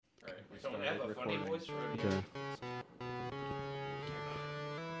have a funny voice for it. Okay.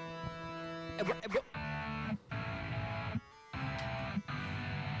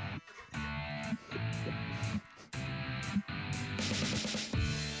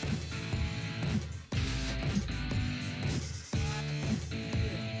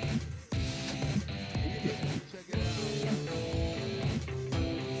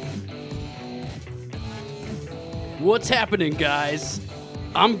 What's happening, guys?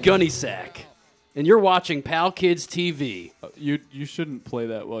 I'm Gunny Sack, and you're watching Pal Kids TV. You shouldn't play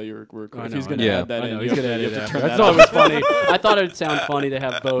that while you're recording. I know, He's going I to know. add that I in. know, You he's have gonna to- you edit have to that. turn I that thought it off. was funny. I thought it'd sound funny to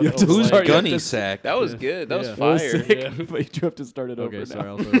have both. You have to overlay. start your- Gunny sack. That was good. That was Yeah. That was fire. sick, but you have to start it over Okay, now. sorry,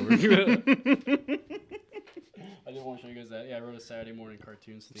 I'll start over. I didn't want to show you guys that. Yeah, I wrote a Saturday morning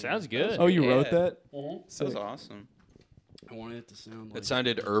cartoons theme. Sounds good. Oh, you Yeah. wrote that? That was Sick. awesome. I wanted it to sound like It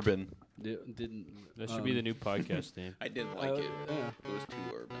sounded urban. didn't. That should be the new podcast name. I didn't like it. Yeah. It was too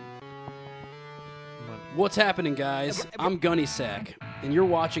urban. What's happening, guys? I'm Gunny Sack, and you're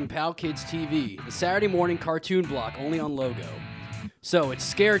watching Pal Kids TV, the Saturday morning cartoon block only on Logo. So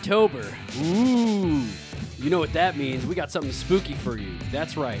it's Scaretober. Ooh. You know what that means. We got something spooky for you.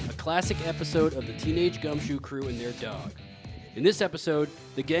 That's right, a classic episode of the Teenage Gumshoe Crew and their dog. In this episode,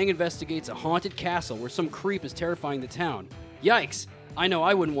 the gang investigates a haunted castle where some creep is terrifying the town. Yikes! I know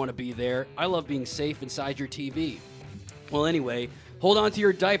I wouldn't want to be there. I love being safe inside your TV. Well, anyway, hold on to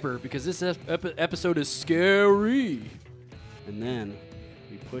your diaper because this episode is scary. And then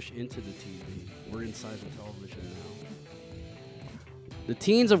we push into the TV. We're inside the television now. The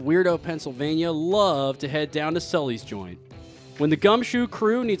teens of Weirdo, Pennsylvania love to head down to Sully's joint. When the Gumshoe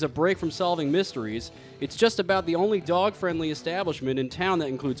Crew needs a break from solving mysteries, it's just about the only dog-friendly establishment in town that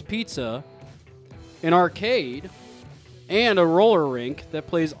includes pizza, an arcade, and a roller rink that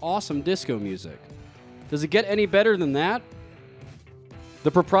plays awesome disco music. Does it get any better than that?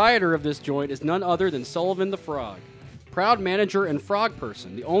 The proprietor of this joint is none other than Sullivan the Frog, proud manager and frog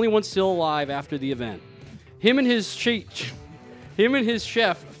person, the only one still alive after the event. Him and his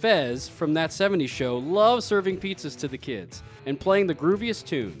chef, Fez, from That 70s Show, love serving pizzas to the kids and playing the grooviest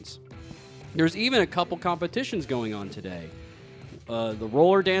tunes. There's even a couple competitions going on today. The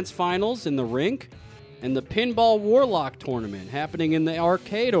roller dance finals in the rink and the pinball warlock tournament happening in the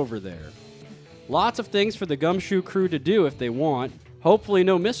arcade over there. Lots of things for the Gumshoe Crew to do if they want. Hopefully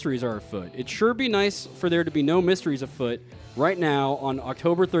no mysteries are afoot. It'd sure be nice for there to be no mysteries afoot right now on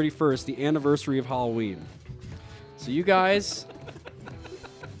October 31st, the anniversary of Halloween. So you guys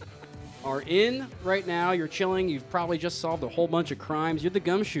are in right now. You're chilling. You've probably just solved a whole bunch of crimes. You're the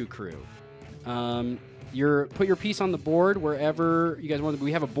Gumshoe Crew. Put your piece on the board wherever you guys want.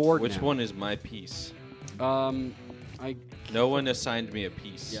 We have a board Which now. one is my piece? No one assigned me a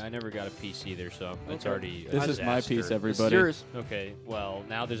piece. Yeah, I never got a piece either, so it's Okay. already. a This is my disaster. piece, This is everybody. yours. Okay, well,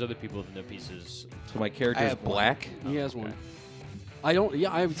 now there's other people with no pieces. So my character is black. He has one. I don't.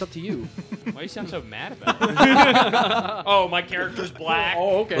 Yeah, it's up to you. Why do you sound so mad about it? Oh, my character's black.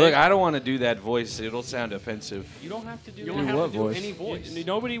 Oh, okay. Look, I don't want to do that voice. It'll sound offensive. You don't have to do You don't any- have what to do voice? any voice.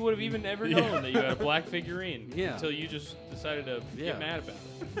 Nobody would have even ever known that you had a black figurine Yeah. until you just decided to Yeah. get mad about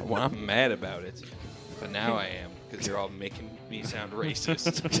it. Well, I'm mad about it, but now I am because you're all making me sound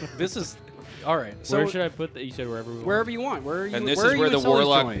racist. This is all right. So Where should I put that? You said wherever we want. wherever you want. Where are you? And this where is are where you the at Sully's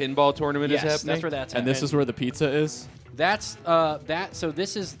Warlock joint? pinball tournament Yes, is happening. that's where that's And at. this is where the pizza is? That's that. So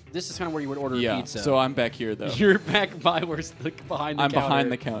this is kind of where you would order Yeah. pizza. So I'm back here, though. You're back by where's behind the I'm counter. behind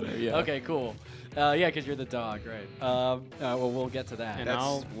the counter, yeah. Okay, cool. Yeah, because you're the dog, right? Well, we'll get to that. And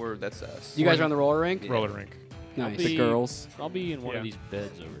That's us. You guys are on the roller rink. roller rink. Nice. The girls. I'll be in one Yeah. of these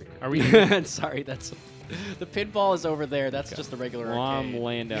beds over here. Are we? Sorry, that's the pinball is over there. That's just the regular Well, arcade. I'm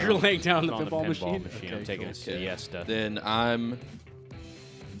laying down. You're laying down on on the pinball machine. I'm Okay, taking cool. a siesta. Then I'm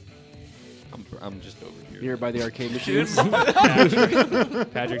just over here. You're by the arcade machines.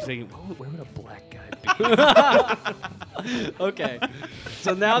 Patrick's thinking, where would a black guy be? Okay.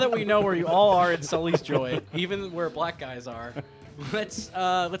 So now that we know where you all are in Sully's joint, even where black guys are, let's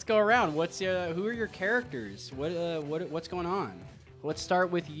go around. Who are your characters? What's going on? Let's start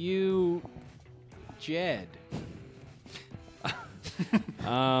with you, Jed.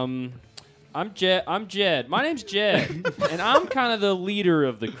 I'm Jed. My name's Jed, and I'm kind of the leader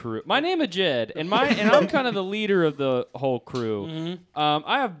of the crew. My name is Jed, and I'm kind of the leader of the whole crew. Mm-hmm.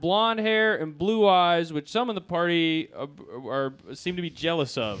 I have blonde hair and blue eyes, which some in the party seem to be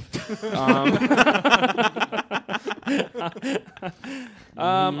jealous of.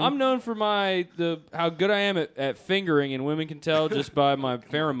 I'm known for how good I am at fingering, and women can tell just by my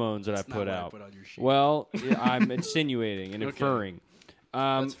pheromones that I put out. on your sheet. Well, I'm insinuating and Okay. inferring.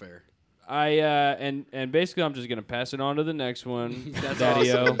 That's fair. And basically I'm just gonna pass it on to the next one. That's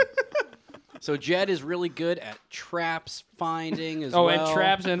Daddy-o. So Jed is really good at traps finding as Oh, well. and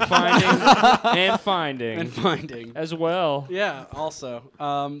traps and finding and finding and finding. as well. Yeah, also.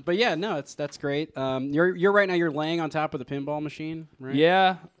 But yeah, no, that's great. You're right now. You're laying on top of the pinball machine, right?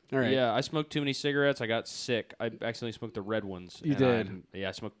 Yeah. All right. Yeah, I smoked too many cigarettes. I got sick. I accidentally smoked the red ones. You and did? yeah,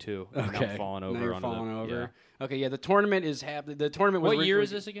 I smoked 2. And Okay. now I'm falling over. Now you're onto falling the, over. Yeah. Okay, yeah. The tournament is happening. The tournament was What year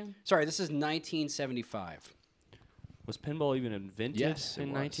originally- is this again? Sorry, this is 1975. Was pinball even invented Yes, it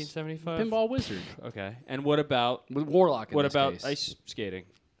in was. 1975? Pinball wizard Okay. And what about with Warlock. In what this about case. ice skating?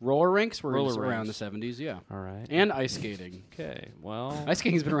 roller rinks? Were Roller around rinks. the 70s, yeah. All right. And ice skating. Okay. Well. Ice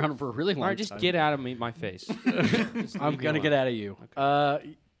skating's been around for a really long all time. right, just get out of my face. I'm gonna get out of you.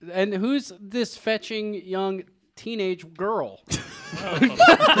 And who's this fetching young teenage girl?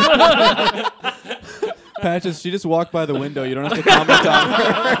 Patches, she just walked by the window. You don't have to comment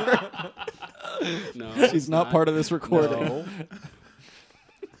on her. No, She's not part of this recording.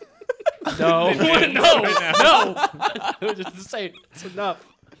 No. No. Just to say it's enough.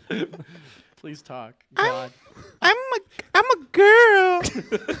 Please talk. God. I'm a girl.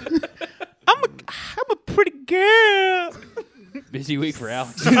 I'm a pretty girl. Busy week for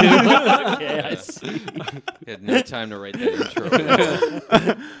Alex. Okay, I see. You had no time to write that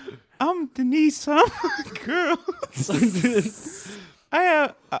intro. I'm Denise. I'm a girl.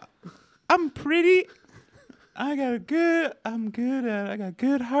 I'm pretty. I got good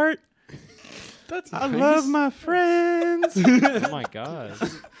heart. That's I love my friends, Oh my god.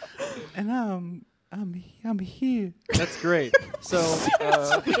 and I'm here. That's great. So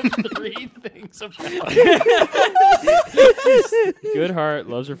 3 things about Good heart,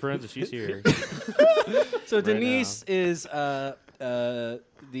 loves her friends, and she's here. Denise is the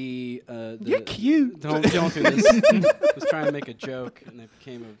You're cute. Don't do this. I was trying to make a joke and it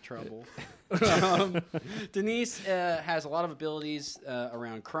became a trouble. Denise has a lot of abilities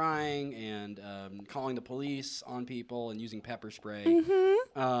around crying and calling the police on people and using pepper spray.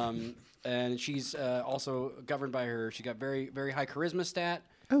 And she's also governed by her. She got very, very high charisma stat.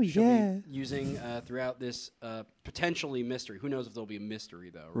 Oh She'll yeah. be using throughout this potentially mystery. Who knows if there'll be a mystery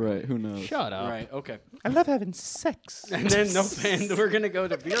though? Right, who knows? Shut up. Right. Okay. I love having sex. And then and we're gonna go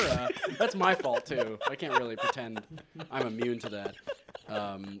to Vera. That's my fault too. I can't really pretend I'm immune to that.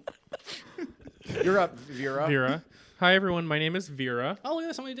 You're up, Vera. Vera. Hi, everyone. My name is Vera, Oh, look at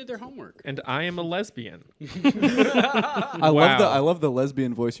that. Somebody did their homework. and I am a lesbian. I love the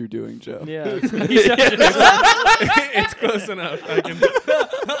lesbian voice you're doing, Joe. Yeah. It's close enough. I can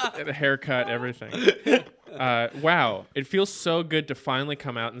get a haircut, everything. Wow. It feels so good to finally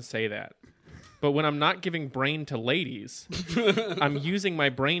come out and say that. But when I'm not giving brain to ladies, I'm using my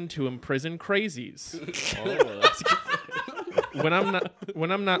brain to imprison crazies. When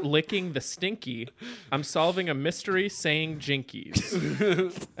I'm not licking the stinky, I'm solving a mystery saying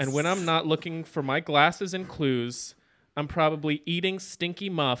jinkies. And when I'm not looking for my glasses and clues, I'm probably eating stinky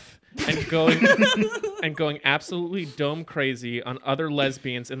muff and going absolutely dome crazy on other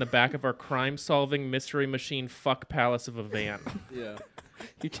lesbians in the back of our crime-solving mystery machine fuck palace of a van. Yeah.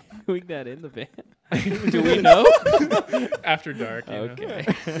 You're doing that in the van? Do we know? After dark, you know. Okay.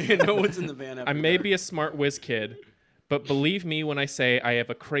 No one's in the van. I may be a smart whiz kid, but believe me when I say I have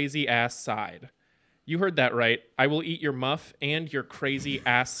a crazy ass side. You heard that right. I will eat your muff and your crazy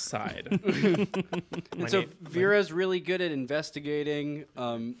ass side. And so Vera's really good at investigating.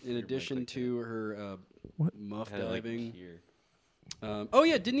 In addition to her muff diving. Oh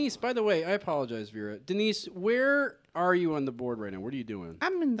yeah, Denise. By the way, I apologize, Vera. Denise, where are you on the board right now? What are you doing?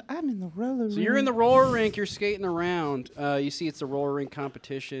 I'm in the roller So you're in the roller rink. You're skating around. You see, it's the roller rink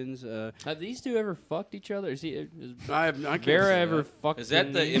competitions. Have these two ever fucked each other? Is I can't Vera say ever that. fucked? Is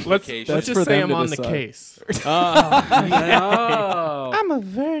that the Denise? implication? Let's That's just for say them I'm to on the decide. case. Oh. I'm a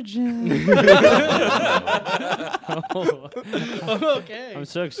virgin. Okay. I'm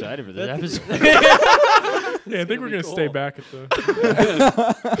so excited for this episode. Yeah, I think we're be gonna cool. stay back at the.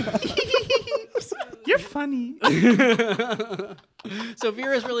 You're funny. So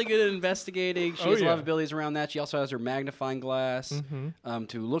Vera's really good at investigating. She has a lot of yeah. abilities around that. She also has her magnifying glass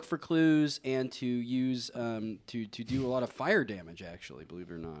to look for clues and to use to do a lot of fire damage. Actually, believe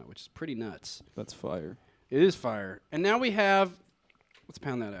it or not, which is pretty nuts. That's fire. It is fire. And now we have. Let's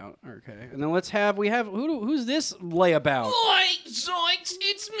pound that out. Okay. And then we have who's this layabout? Oi, zoinks,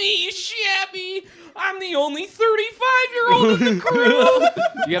 it's me, Shabby. I'm the only 35-year-old in the crew.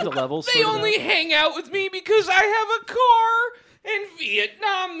 Do you have the levels? They only hang out with me because I have a car, and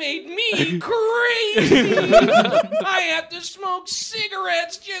Vietnam made me crazy. I have to smoke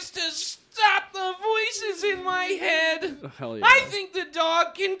cigarettes just to stop the voices in my head. Hell yeah. I think the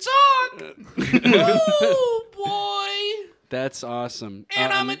dog can talk. Oh, boy. That's awesome.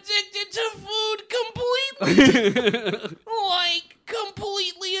 And I'm addicted to food completely. Like,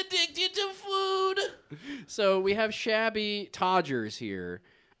 completely addicted to food. So we have Shabby Todgers here,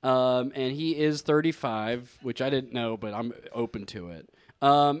 and he is 35, which I didn't know, but I'm open to it.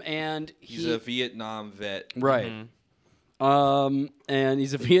 And He's a Vietnam vet. right. And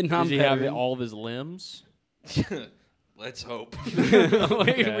he's a Vietnam Does he have veteran. all of his limbs? Let's hope.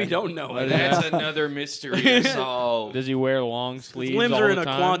 We don't know. it. That's another mystery to solve. Does he wear long sleeves? His limbs all are the in a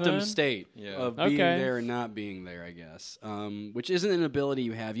time, quantum then? state Yeah. of being Okay. there and not being there, I guess. Which isn't an ability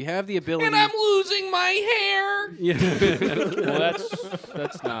you have. You have the ability. And I'm losing my hair. Well,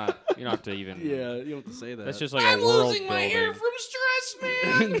 that's not. You don't have to even. Yeah, you don't have to say that. That's just like I'm a world losing my hair building. from stress,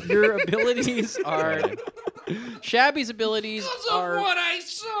 man. Your abilities are. Shabby's abilities Because of are what I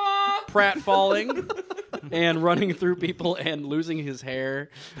saw. pratfalling and running through people and losing his hair.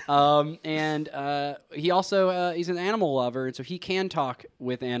 And he also he's an animal lover, and so he can talk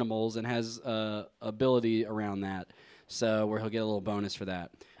with animals and has ability around that. So where he'll get a little bonus for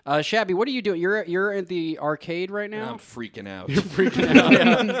that. Shabby, what are you doing? You're at the arcade right And now. I'm freaking out. Freaking out.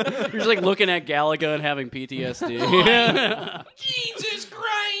 Yeah. You're just like looking at Galaga and having PTSD. Jesus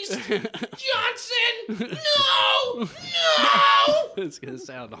Christ. Johnson. No. It's gonna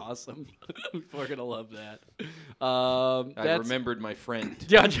sound awesome. We're gonna love that. I That's remembered my friend.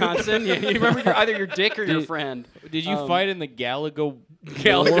 John Johnson. Yeah, you remember either your dick or your friend. Did you fight in the Galaga?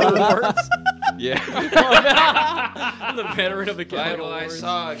 Galaga Wars. Yeah. The veteran of the Galaga I Wars.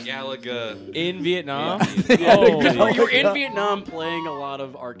 saw Galaga. In Vietnam? Yeah, Holy because you were in Vietnam playing a lot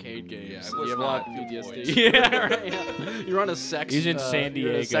of arcade games. Yeah, I was you have a lot of not PTSD. deployed. Yeah, right. Yeah. You're on a sex. He's in San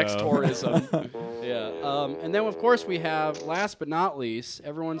you're in a sex Diego. tourism. Yeah. And then of course we have, last but not least,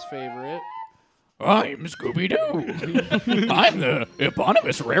 everyone's favorite. I'm Scooby-Doo. I'm the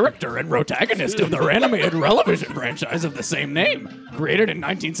eponymous character and protagonist of the animated television franchise of the same name, created in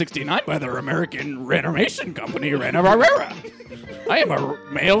 1969 by the American animation company Hanna-Barbera. I am a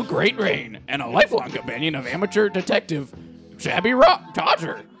male Great Rain and a lifelong companion of amateur detective Shabby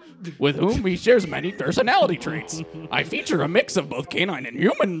Todger, with whom he shares many personality traits. I feature a mix of both canine and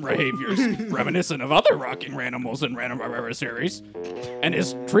human behaviors, reminiscent of other rocking animals in Hanna-Barbera series, and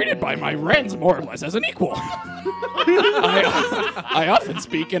is treated by my friends more or less as an equal. I often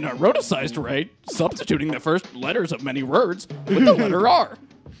speak in a rhoticized way, substituting the first letters of many words with the letter R.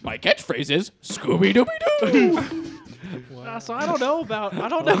 My catchphrase is Scooby-Dooby-Doo. So I don't know about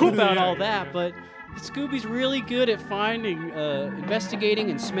all that, but Scooby's really good at finding, investigating,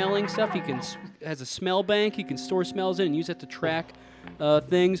 and smelling stuff. He has a smell bank. He can store smells in and use it to track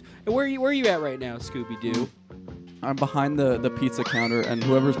things. And where are you at right now, Scooby Doo? I'm behind the pizza counter, and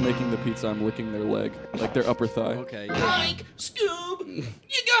whoever's making the pizza, I'm licking their leg, like their upper thigh. Okay. Mike, Scoob, you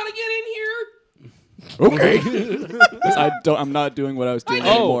gotta get in here. Okay. I'm not doing what I was doing I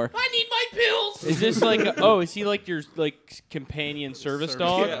need, anymore. I need my pills. Is this like? Is he like your companion service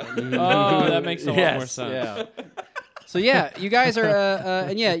dog? Oh, that makes a lot more sense. Yeah. So yeah, you guys are,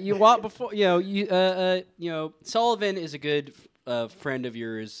 and yeah, you walk before. Sullivan is a good friend of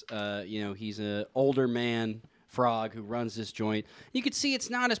yours. He's an older man. Frog who runs this joint. You could see it's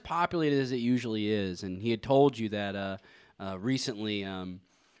not as populated as it usually is, and he had told you that recently.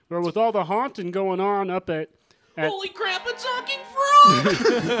 Well, with all the haunting going on up at Holy crap, a talking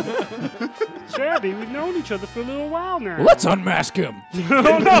frog! Shabby, we've known each other for a little while now. Let's unmask him. Please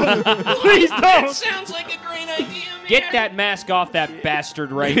don't. That sounds like a great idea, man. Get that mask off that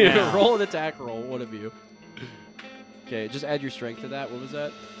bastard right now. Roll an attack roll, one of you. Okay, just add your strength to that. What was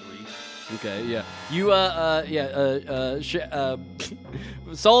that? 3. Okay, yeah.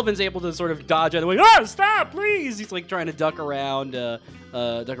 Sullivan's able to sort of dodge out of the way. Oh, stop, please! He's like trying to duck around you,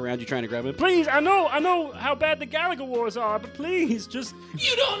 trying to grab him. Please, I know how bad the Galaga Wars are, but please, just.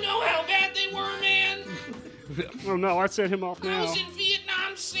 You don't know how bad they were, man. Oh no, I set him off I now. was in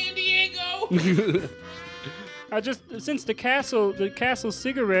Vietnam, San Diego. Since the castle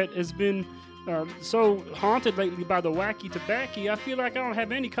cigarette has been so haunted lately by the wacky tobacco, I feel like I don't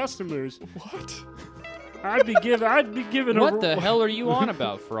have any customers. What? I'd be given a. What the hell are you on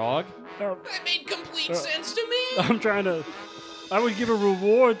about, Frog? That made complete sense to me. I would give a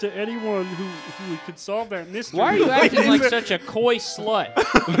reward to anyone who could solve that mystery. Why are you acting like such a coy slut?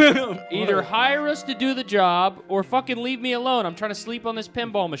 Either hire us to do the job or fucking leave me alone. I'm trying to sleep on this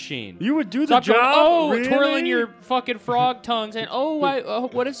pinball machine. You would do the Stop job? going, Really? twirling your fucking frog tongues and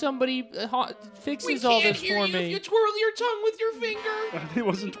what if somebody We fixes all can't this hear for you if you me? twirl your tongue with your finger. It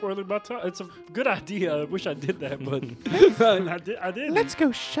wasn't twirling my tongue. It's a good idea. I wish I did that, but I did. Let's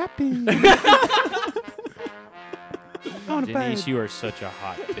go shopping. want to buy Denise, it. you are such a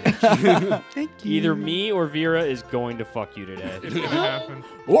hot bitch. Thank you. Either me or Vera is going to fuck you today. It's gonna happen.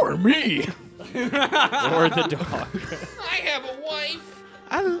 Or me. Or the dog. I have a wife.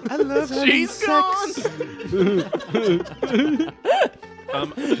 I love having She's sex.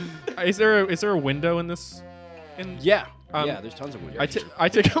 Is there a window in this? Yeah. Um, Yeah, there's tons of windows. I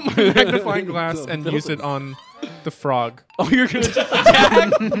take out my magnifying glass and use it on the frog. Oh, you're gonna just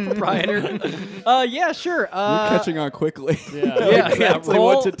attack Brian? Yeah, sure. You're catching on quickly. yeah, exactly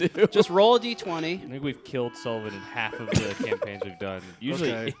roll, what to do. Just roll a I d20. think we've killed Sullivan in half of the campaigns we've done.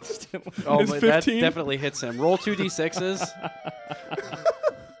 Usually Okay. instantly. Oh, Is but that 15? definitely hits him. Roll 2 d6s.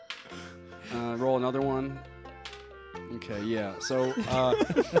 Roll another one. Okay, yeah. So,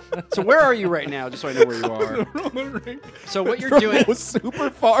 so where are you right now? Just so I know where you are. So what you're doing? was super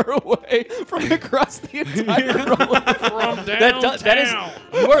far away from across the entire roller. From That is,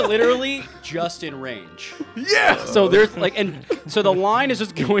 you are literally just in range. Yeah. So there's like, and so the line is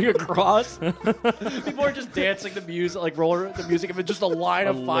just going across. People are just dancing the music, like roller the music, and it's just a line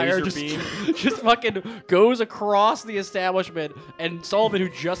of fire laser just fucking goes across the establishment. And Sullivan, who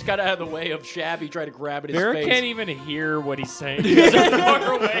just got out of the way of Shabby trying to grab it in his Vera face. can't even hear what he's saying. He goes so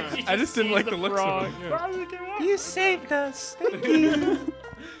far away. He I just didn't sees like the looks of frog. him. Yeah. You saved us. Thank you.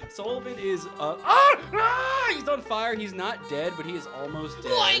 Sullivan is he's on fire. He's not dead, but he is almost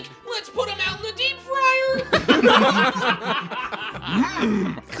dead. Like, let's put him out in the deep fryer.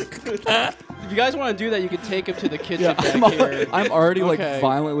 If you guys want to do that, you can take him to the kitchen Yeah, back here. I'm already Okay. like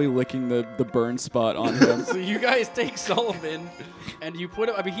violently licking the burn spot on him. So you guys take Sullivan and you put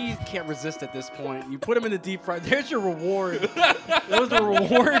him. I mean, he can't resist at this point. You put him in the deep fryer. There's your reward. That was the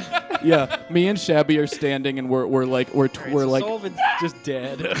reward. Yeah, me and Shabby are standing and we're like Sullivan's just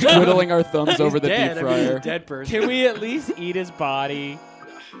dead. twiddling our thumbs over the dead. deep I mean, he's a fryer. dead person. Can we at least eat his body?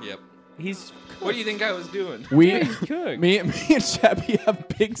 Yep. He's What do you think I was doing? We, cooked. me and Shabby have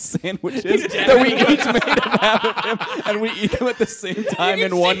big sandwiches that we each made in half of him, and we eat them at the same time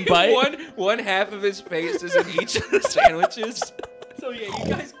in one bite. One half of his face is in each of the sandwiches. So yeah, you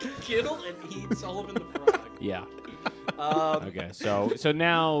guys kill and eat Sullivan the frog. Yeah. Um, Okay. So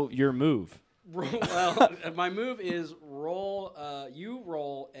now your move. well, my move is roll. You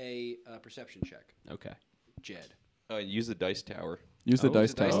roll a perception check, Okay. Jed. Use the dice tower. Use the Oh,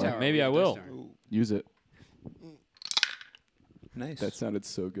 dice it's a dice tower. tower. Maybe Use I the will. dice tower. Use it. Nice. That sounded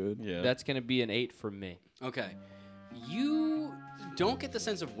so good. Yeah. That's gonna be an 8 from me. Okay. You don't get the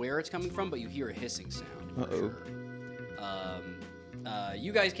sense of where it's coming from, but you hear a hissing sound. For sure.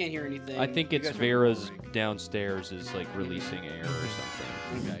 You guys can't hear anything. I think You it's guys are Vera's roaring. downstairs is like releasing air or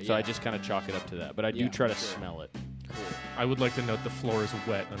something. Okay, So yeah. I just kind of chalk it up to that, but I do Yeah, try to sure. smell it. I would like to note the floor is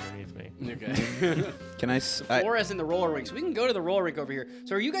wet underneath me. Okay. Can I? Flores in the roller rink. So we can go to the roller rink over here.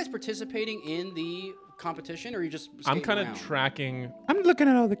 So are you guys participating in the competition, or are you just I'm skating kind of around? tracking. I'm looking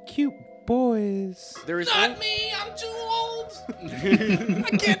at all the cute boys. There is Not me. I'm too old. I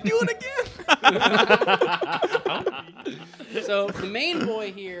can't do it again. So the main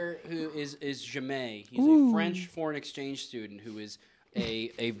boy here, who is Jamé, he's a French foreign exchange student who is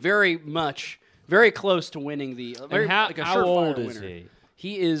a very close to winning the. Very, And how, like a how surefire old is winner. he?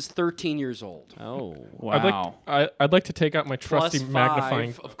 He is 13 years old. Oh. Wow. I'd like to take out my trusty Plus 5,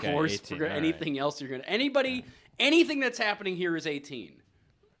 magnifying. of Okay, course. 18, For all right. anything else you're gonna anything that's happening here is 18,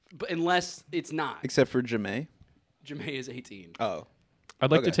 but unless it's not. Except for Jamé. Jamé is 18. Oh.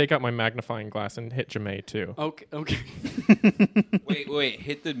 I'd like to Okay. take out my magnifying glass and hit Jamé too. Okay. Okay. Wait.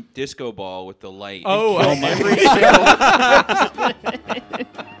 Hit the disco ball with the light. Oh my!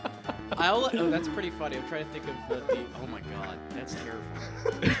 Oh, that's pretty funny. I'm trying to think of the. Oh my god, that's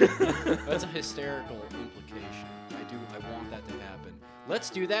terrifying. That's a hysterical implication. I want that to happen. Let's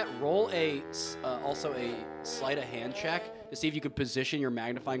do that. Roll also a sleight of hand check to see if you can position your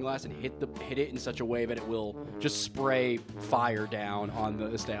magnifying glass and hit it in such a way that it will just spray fire down on the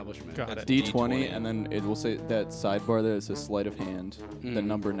establishment. Got it. D20, and then it will say that sidebar there. It says sleight of hand. The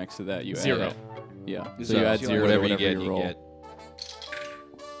number next to that you 0. add. Yeah. So Zero. you add So 0 Whatever to you whatever get, you you roll. get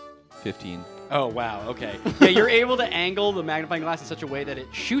 15. Oh, wow. Okay. Yeah, you're able to angle the magnifying glass in such a way that it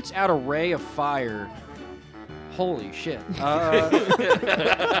shoots out a ray of fire. Holy shit. Hold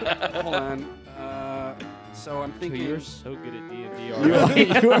on. So I'm thinking. You're so good at D&D You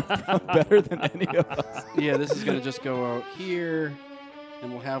already. are, you are better than any of us. Yeah, this is going to just go out here.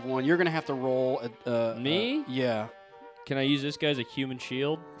 And we'll have one. You're going to have to roll. Me? Yeah. Can I use this guy as a human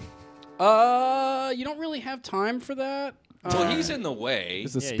shield? You don't really have time for that. Well, he's in the way.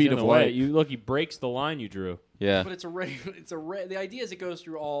 It's the Yeah, he's speed in of the way. light. You look, he breaks the line you drew. Yeah. But it's a ray. It's a ray. The idea is it goes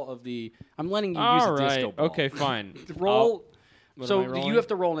through all of the. I'm letting you use All a disco right. ball. Okay, fine. Roll. What So am I rolling? you have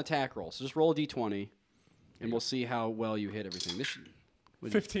to roll an attack roll. So just roll a d20. and we'll see how well you hit everything. This should,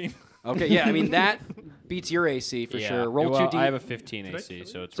 15. okay, yeah, I mean that beats your AC for Yeah. sure. Roll well, 2d. I have a 15 AC,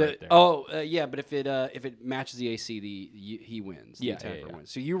 so it's So- right there. yeah, but if it matches the AC, he wins. The Yeah, attacker yeah.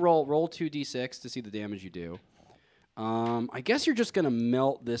 wins. So you roll 2d6 to see the damage you do. I guess you're just gonna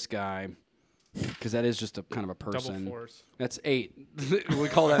melt this guy because that is just a kind of a person. Double force. That's 8. We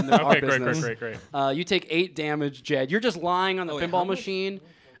call that in the our Okay, great, business. great. You take 8 damage, Jed. You're just lying on the pinball machine.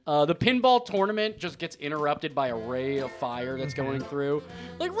 The pinball tournament just gets interrupted by a ray of fire that's going through.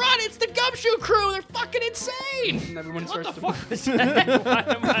 Like, run! It's the Gumshoe crew. They're fucking insane. And everyone starts to.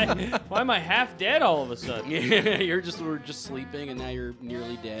 Why am I half dead all of a sudden? Yeah, we're just sleeping, and now you're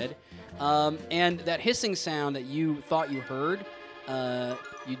nearly dead. And that hissing sound that you thought you heard,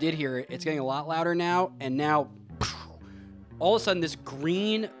 you did hear it. It's getting a lot louder now, and now, all of a sudden, this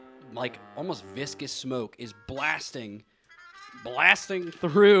green, like almost viscous smoke is blasting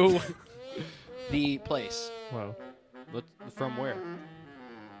through the place. Wow. From where?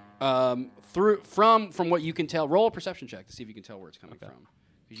 From what you can tell. Roll a perception check to see if you can tell where it's coming from.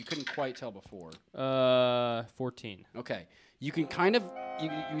 Because you couldn't quite tell before. 14. Okay. You can kind of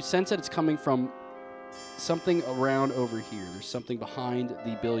you sense that it's coming from something around over here. There's something behind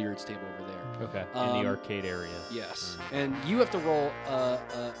the billiards table over there. Okay. In the arcade area. Yes. And you have to roll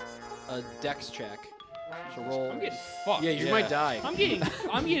a dex check. So roll. I'm getting fucked. Yeah, you might die. I'm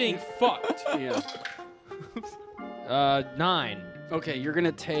getting fucked. Yeah. 9. Okay, you're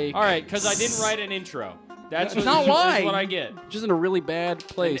gonna take. All right, because I didn't write an intro. That's not why. That's what I get. Just in a really bad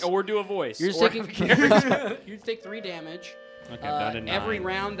place. Or do a voice. You're just or taking. you take 3 damage. Okay, down to 9. Every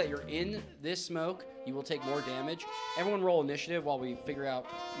round that you're in this smoke, you will take more damage. Everyone roll initiative while we figure out.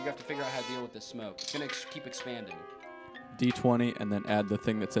 You have to figure out how to deal with this smoke. It's gonna keep expanding. D20 and then add the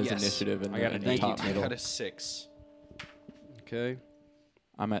thing that says Yes. initiative in I got the, a in the thank you. top I middle. got a 6. Okay.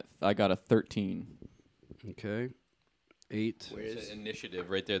 I got a 13. Okay. 8. Where's initiative?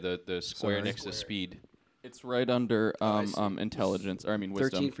 Right there, the square Sorry. next to speed. It's right under I see. intelligence, or I mean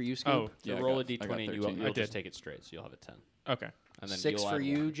wisdom. 13 for you, Scoop. Oh, So Yeah, roll I a got d20 and 13. you'll I just did. take it straight, so you'll have a 10. Okay. And then 6 you'll for add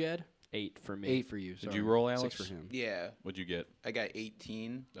you, 1. Jed. 8 for me. 8 for you. Did Sorry. you roll, Alex? 6 for him. Yeah, What'd you get? I got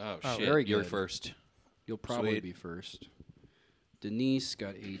 18. Oh, Oh, shit. very You're good. first. You'll probably Sweet. be first. Denise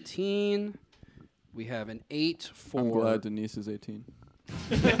got 18. We have an 8 for. I'm glad Denise is 18.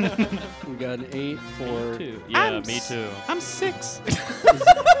 We got an 8 for. Yeah, me too. I'm 6.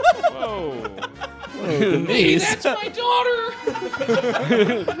 Whoa. Denise. That's my daughter.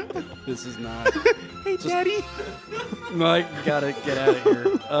 This is not. Hey, Daddy. Mike, you gotta get out of here.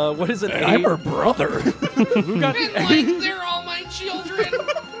 What is it? I'm her brother. Who got And the like they're all my children.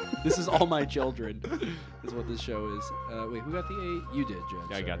 This is all my children. Is what this show is. Wait, who got the 8? You did,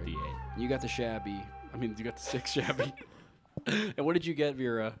 Jed. I got sorry. the 8. You got the shabby. I mean, you got the 6 shabby. And what did you get,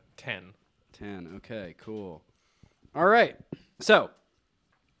 Vera? 10. 10. Okay, cool. All right. So,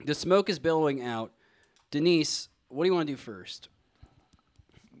 the smoke is billowing out. Denise, what do you want to do first?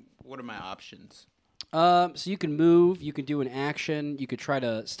 What are my options? So you can move. You can do an action. You could try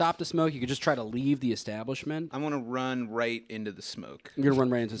to stop the smoke. You could just try to leave the establishment. I'm going to run right into the smoke. You're going to run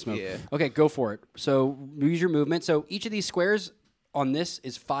right into the smoke. Yeah. Okay, go for it. So use your movement. So each of these squares on this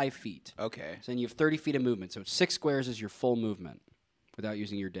is 5 feet. Okay. So then you have 30 feet of movement. So 6 squares is your full movement without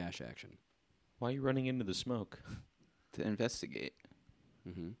using your dash action. Why are you running into the smoke? To investigate.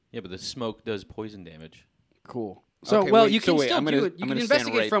 Yeah, but the smoke does poison damage. Cool. So Okay, well, wait, you so can wait, still I'm do gonna- it. You I'm can gonna stand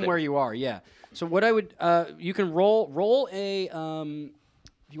investigate right from there. where you are. Yeah. So what I would, you can roll a.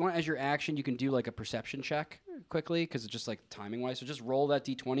 If you want as your action, you can do like a perception check quickly because it's just like timing wise. So just roll that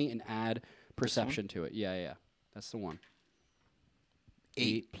d20 and add perception to it. Yeah, yeah, that's the one.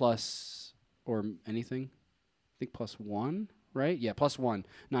 8 plus or anything. I think plus 1, right? Yeah, plus 1,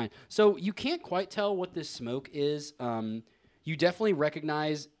 9. So you can't quite tell what this smoke is. You definitely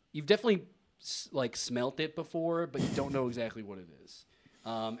recognize. You've definitely like smelt it before, but you don't know exactly what it is.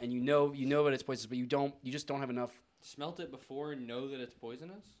 And you know that it's poisonous, but you just don't have enough. Smelt it before and know that it's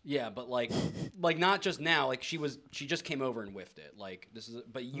poisonous? Yeah, but like not just now. Like she just came over and whiffed it. Like this is,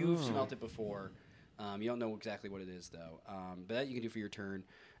 but you've smelt it before. You don't know exactly what it is though. But that you can do for your turn.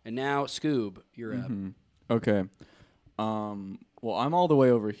 And now Scoob, you're up. Okay. Well, I'm all the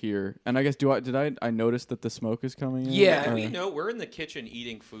way over here, and I guess I notice that the smoke is coming in? Yeah. Do Or we know? We're in the kitchen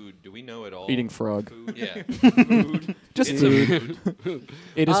eating food. Do we know at all? Eating frog. Food? Yeah. Food. Just It's food. a food.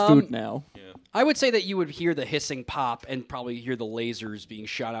 It is food now. Yeah. I would say that you would hear the hissing pop and probably hear the lasers being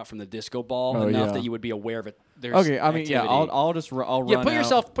shot out from the disco ball Oh, enough yeah. that you would be aware of it. There's Okay, I mean, yeah, activity. I'll just I'll Yeah, run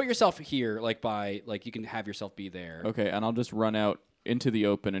put yourself here, like by like you can have yourself be there. Okay, and I'll just run out into the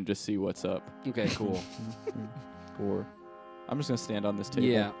open and just see what's up. Okay, cool. Or I'm just gonna stand on this table.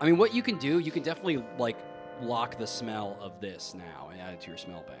 Yeah, I mean, what you can do, you can definitely like block the smell of this now and add it to your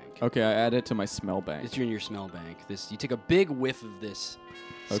smell bank. Okay, I add it to my smell bank. It's in your smell bank. You take a big whiff of this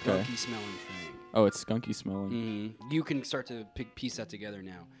Okay. skunky smelling thing. Oh, it's skunky smelling. You can start to piece that together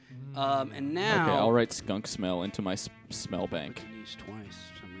now. And now Okay, I'll write skunk smell into my smell I bank. can use twice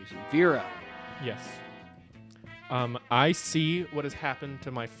for some reason. Vera. Yes. I see what has happened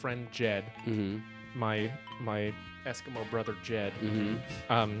to my friend Jed, my Eskimo brother Jed,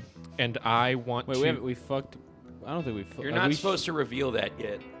 and I want Wait, to. we fucked. I don't think we fucked. You're not supposed to reveal that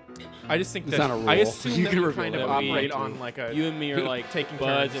yet. I just think It's that not a I rule. assume You that can we reveal kind of that we- operate on like a You and me are like taking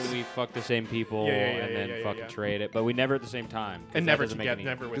buds, turns. and we fuck the same people, Yeah, and then yeah, fucking yeah. trade it, but we never at the same time. 'cause and that never doesn't make together, any-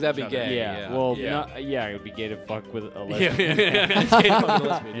 never with That'd each be other. gay. Yeah, well, Yeah. yeah, it would be gay to fuck with a Yeah.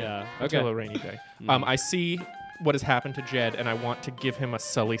 lesbian. Yeah. Until a Okay. rainy day. I see what has happened to Jed, and I want to give him a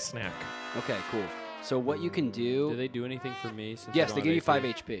Sully snack. Okay, cool. So what you can do? Do they do anything for me? Since Yes, I they don't give you have 5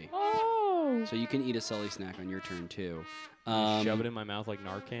 HP? HP. Oh. So you can eat a Sully snack on your turn too. Shove it in my mouth like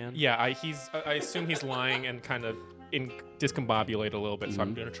Narcan. Yeah, I assume he's lying and kind of discombobulate a little bit, so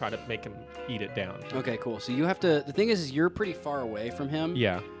I'm going to try to make him eat it down. Okay, cool. So you have to. The thing is you're pretty far away from him.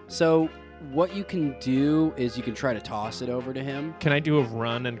 Yeah. So what you can do is you can try to toss it over to him. Can I do a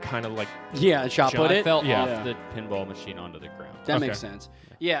run and kind of like Yeah, shot put I it. fell Yeah. off the pinball machine onto the ground. That Okay. makes sense.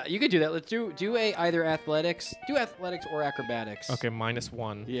 Yeah, you could do that. Let's do either athletics. Do athletics or acrobatics. okay,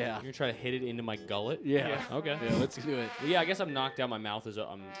 -1. Yeah. You're gonna try to hit it into my gullet? Yeah. Okay. Yeah, let's do it. Well, yeah, I guess I'm knocked out. My mouth is.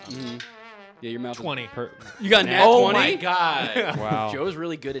 I'm Yeah, your mouth. is- 20. You got nat Oh 20? my god. Wow. Joe's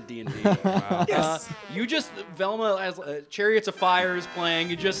really good at D&D. Wow. You just Velma as Chariots of Fire is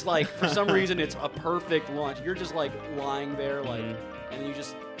playing. You just like for some reason it's a perfect launch. You're just like lying there like, and then you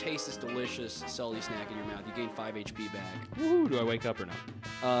just taste this delicious Sully snack in your mouth. You gain 5 HP back. Woo, do I wake up or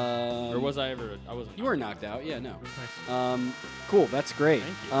no? Or was I ever? I wasn't. You were knocked out. Yeah, no. Cool. That's great.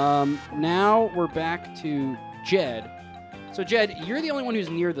 Thank you. Now we're back to Jed. So Jed, you're the only one who's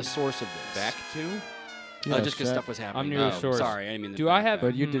near the source of this. Back to? Yeah, just because Shaq. stuff was happening. I'm near the source. Sorry, I didn't mean. Do I have?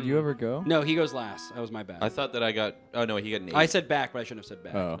 But did you ever go? No, he goes last. That was my bad. I thought that I got. Oh no, he got an 8. I said back, but I shouldn't have said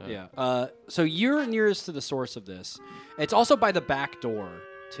back. Oh. Yeah. So you're nearest to the source of this. It's also by the back door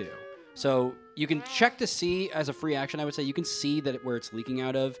too. So you can check to see as a free action. I would say you can see that where it's leaking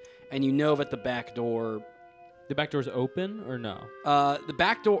out of, and you know that the back door. The back door's open or no? The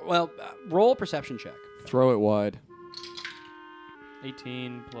back door. Well, roll a perception check. Throw it wide.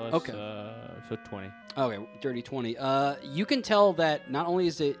 18 plus. Okay. So 20. Okay, dirty 20. You can tell that not only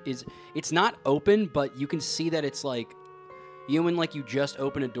is it's not open, but you can see that it's like, you know, when like you just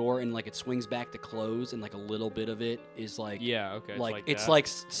open a door and like it swings back to close, and like a little bit of it is like, Yeah. Okay. like it's that. like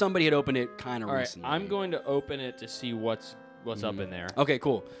somebody had opened it kind of All right. recently. I'm going to open it to see what's up in there. Okay,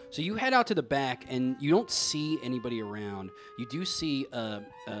 cool. So you head out to the back, and you don't see anybody around. You do see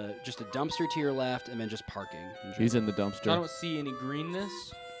just a dumpster to your left, and then just parking. He's in the I dumpster. don't see any greenness.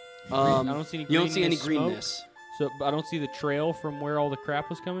 I don't see any You don't see any greenness smoke? greenness. So, but I don't see the trail from where all the crap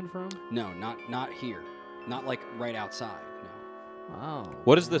was coming from. No, not here. Not like right outside. No. Wow.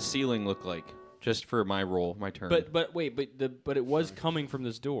 What does the ceiling look like? Just for my roll, my turn. But wait, but it was coming from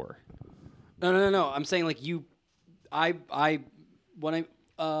this door. No. I'm saying like you,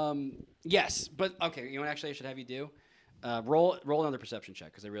 yes, but okay. You know what? Actually, I should have you do. Roll another perception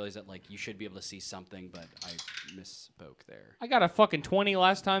check because I realize that like you should be able to see something, but I misspoke there. I got a fucking 20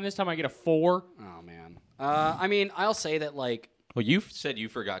 last time. This time I get a 4. Oh man. I mean, I'll say that like. well, you said you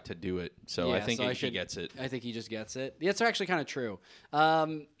forgot to do it, so Yeah, I think so he gets it. I think he just gets it. It's actually kind of true.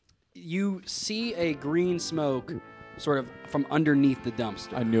 You see a green smoke sort of from underneath the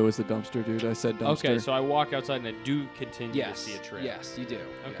dumpster. I knew it was the dumpster, dude. I said dumpster. Okay, so I walk outside and I do continue yes. to see a trail. Yes, you do.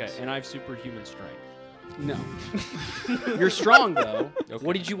 Okay, Yes. and I have superhuman strength. No. You're strong though. Okay.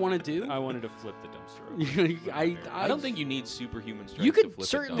 What did you want to do? I wanted to flip the dumpster over. I don't think you need superhuman strength. You to could flip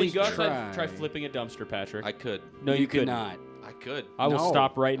certainly it Can you down. go outside try. try flipping a dumpster, Patrick? I could. no, you you could couldn't. not. I could. I will No.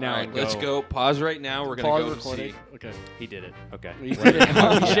 stop right now All right, and let's go. Pause right now. We're gonna Pause go and recording. see. Okay. He did it. Okay. He did it.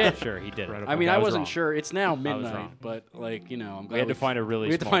 Holy Yeah, shit. sure, he did it. I mean, Okay, I was wasn't wrong. sure. It's now was midnight, wrong. but like, you know, I'm glad We had to find a really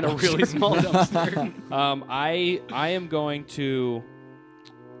we had to small find a really dumpster. small dumpster. I am going to.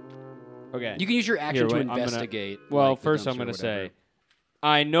 Okay. You can use your action Here, to wait, I'm gonna- investigate. Well, like, the first dumpster I'm going or to say, whatever.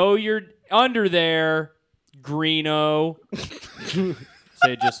 I know you're under there, Greeno.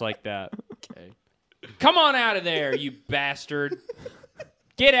 Say it just like that. Okay. Come on out of there, you bastard.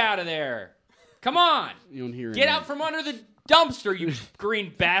 Get out of there. Come on. You don't hear Get any, out from under the dumpster, you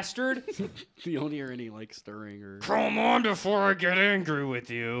green bastard. You don't hear any like stirring or. Come on before I get angry with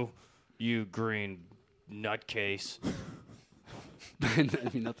you, you green nutcase. I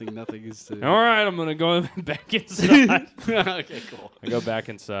mean, nothing is. All right, I'm gonna go back inside. Okay, cool. I go back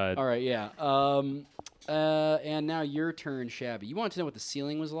inside. All right, yeah. And now your turn, Shabby. You wanted to know what the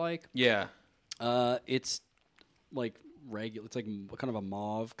ceiling was like? Yeah. It's like regular. It's like kind of a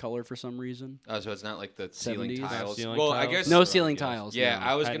mauve color for some reason. Oh, so it's not like the ceiling 70s? tiles. Ceiling well, I tiles? guess No ceiling tiles. Yeah, no.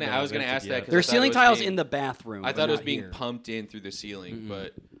 I was Hadn't gonna been ask invented that yet. because There's ceiling tiles in the bathroom. I but thought it was not being here. pumped in through the ceiling,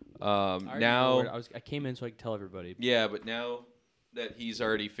 but I already now know where I came in so I could tell everybody. yeah, but now that he's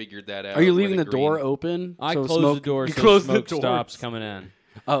already figured that out. Are you where leaving the green- door open? I so closed smoke, the door you so closed smoke the door. stops coming in.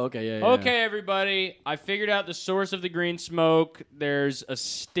 Oh, okay, yeah. Okay, everybody. I figured out the source of the green smoke. There's a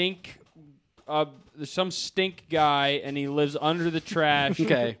stink. There's some stink guy, and he lives under the trash.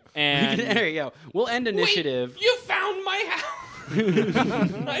 Okay. And there you go. We'll end initiative. You found my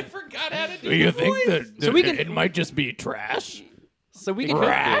house. I forgot how to do Do you the think voice. that we can- it might just be trash? So we could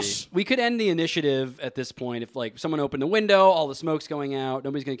Trash. we could end the initiative at this point if like someone opened a window, all the smoke's going out,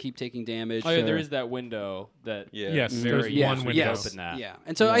 nobody's gonna keep taking damage. oh yeah, there is that window that. Yeah. Yes, Very there's easy one to window. open that. Yeah,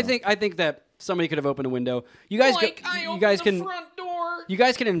 and so I think that somebody could have opened a window. You guys, I you opened guys the can front door. you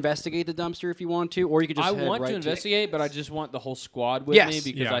guys can investigate the dumpster if you want to, or you could just. I head want right to investigate, but I just want the whole squad with Yes. me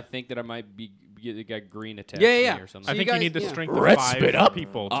because Yeah. I think that I might be got green attached Yeah, to yeah, me yeah. or something. So I you think guys- you need the yeah. strength of Let's 5 split up.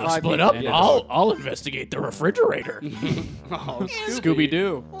 people. I'll to- split up. Yeah. I'll investigate the refrigerator. Scooby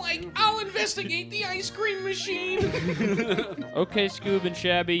Doo. Like, I'll investigate the ice cream machine. Okay, Scoob and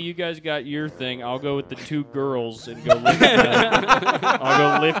Shabby, you guys got your thing. I'll go with the 2 girls and go lift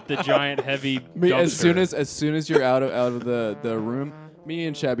I'll go lift the giant heavy Me, dumpster. as soon as you're out of the room, me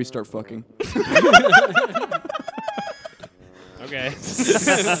and Shabby start fucking. Okay.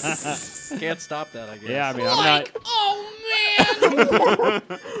 Can't stop that. I guess. Yeah, I mean, I'm not. Oh, man. Yeah,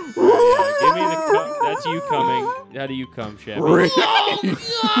 give me the. That's you coming. How do you come, Shabby? Oh, God.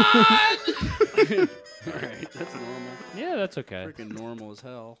 All right, that's normal. Yeah, that's okay. Freaking normal as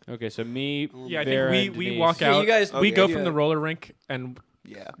hell. Okay, so me. Yeah, I Vera, think and we Denise. walk Yeah, out. you guys- we okay, go yeah. from the roller rink and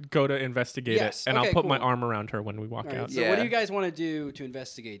Yeah. go to investigate Yes, it, and okay, I'll put my cool. arm around her when we walk All right, out. so what do Yeah. you guys want to do to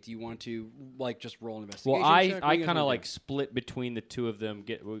investigate? Do you want to like just roll an investigation? Well, I check? What do I you guys kind of wanna like do? split between the 2 of them,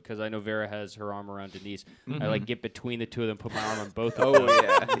 because I know Vera has her arm around Denise. Mm-hmm. I like get between the 2 of them, put my arm on both of them. Oh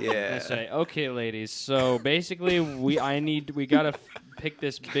yeah, And I yeah. say, okay, ladies. So basically, we gotta pick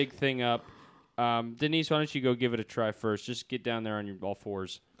this big thing up. Denise, why don't you go give it a try first? Just get down there on your all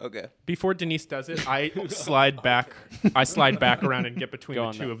 4s. Okay. Before Denise does it, I slide back. I slide back around and get between Go the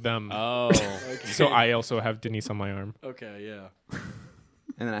on 2 then. of them. Oh, So I also have Denise on my arm. Okay, yeah.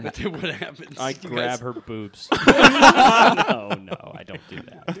 And then I But then what happens? I You grab guys- her boobs. No, I don't do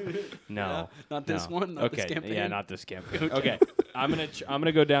that. No, Not this no. one? Not okay, this campaign? yeah, not this campaign. Okay, I'm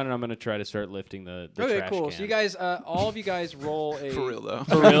gonna go down and I'm gonna try to start lifting the Okay, trash cool. can. So you guys, all of you guys roll a. for real though.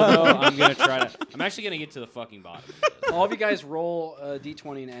 For real though, I'm gonna try to. I'm actually gonna get to the fucking bottom. All of you guys roll a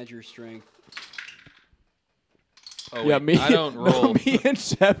d20 and add your strength. Oh, Yeah, wait, me. I don't roll. Me and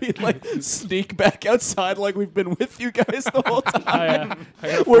Shabby like sneak back outside like we've been with you guys the whole time. I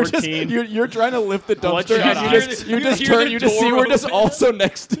got a We're just 14. you're trying to lift the dumpster Bloodshot and you eyes. just turn you just see we're just also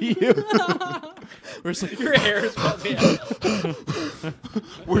next to you. We're just like, Your hair is probably.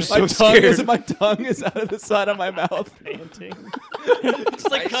 We're my tongue is out of the side of my mouth. Panting. It's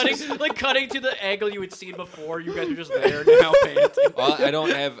like cutting to the angle you had seen before. You guys are just there now, panting. Well, I don't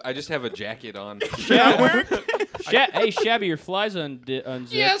have. I just have a jacket on. Hey, Shabby, your flies unzipped.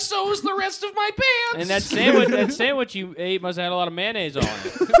 Yeah, so is the rest of my pants. And that sandwich you ate must have had a lot of mayonnaise on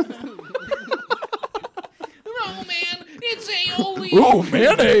it. Oh, man. It's aioli. Ooh,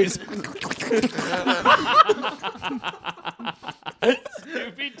 mayonnaise.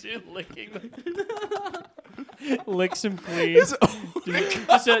 Scooby-Doo licking licks him clean. just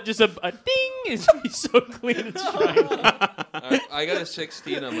a ding. He's so clean it's shiny. I got a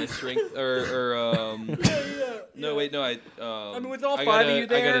 16 on my strength, no, wait, no, I mean, with all I 5 got of a- you I got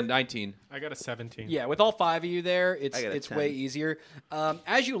there- a 19. I got a 17. Yeah, with all 5 of you there, I got a it's 10. way easier.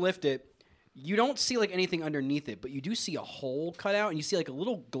 As you lift it, you don't see like anything underneath it, but you do see a hole cut out, and you see like a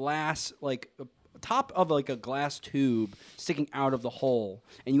little glass, like top of like a glass tube sticking out of the hole,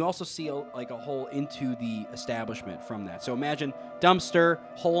 and you also see like a hole into the establishment from that. So imagine dumpster,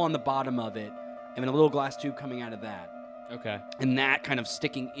 hole on the bottom of it, and then a little glass tube coming out of that, Okay. and that kind of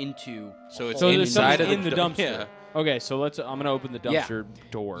sticking into. So it's So there's inside something of in the dumpster. Yeah. Okay, so I'm gonna open the Yeah. dumpster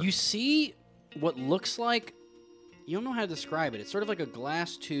door. You see what looks like, you don't know how to describe it. It's sort of like a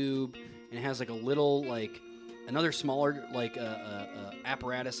glass tube, and it has like a little, like, another smaller, like,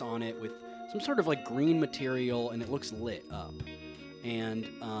 apparatus on it with some sort of like green material, and it looks lit up. And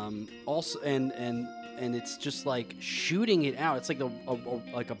also, and it's just like shooting it out. It's like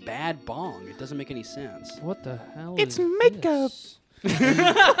a bad bong. It doesn't make any sense. What the hell? It's is makeup. this?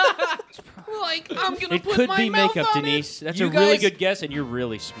 Like, I'm gonna It put could my be mouth makeup, on Denise. That's You a really guys- good guess, and you're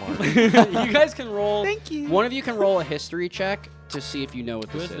really smart. You guys can roll. Thank you. One of you can roll a history check to see if you know what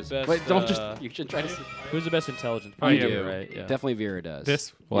Who this has is. the best, Wait, don't just. You should try to. Who's the best intelligence? Oh, You yeah. do, right? Yeah. Definitely Vera does.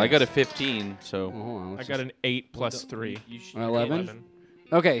 This. Well, I got a 15, so Oh, hold on, I let's got an 8 plus 3. You should- 11?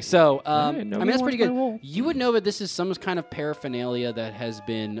 Okay, so I mean nobody that's pretty wants my good. roll. You would know that this is some kind of paraphernalia that has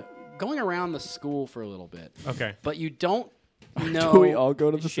been going around the school for a little bit, Okay. but you don't know. Do we all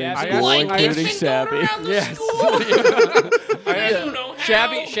go to the same Shabby. school, Like, it's including been Shabby? going around the Yes. school. I don't know how.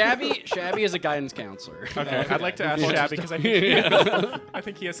 Shabby is a guidance counselor. Okay. I'd like to ask Shabby because I think I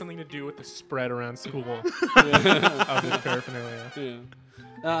think he has something to do with the spread around school of this paraphernalia.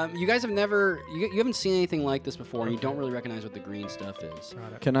 You guys have never, you haven't seen anything like this before, and you don't really recognize what the green stuff is.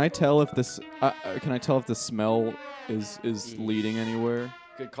 Can I tell if this? Can I tell if the smell is leading anywhere?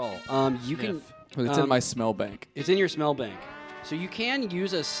 Good call. You can. 'Cause it's in my smell bank, It's in your smell bank, so you can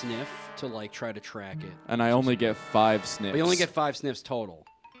use a sniff to like try to track it. and I only get 5 sniffs. But you only get 5 sniffs total.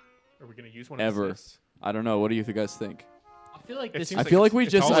 Are we gonna use one Ever. of these? I don't know. What do you guys think? I feel like It this. seems I like feel like it's- we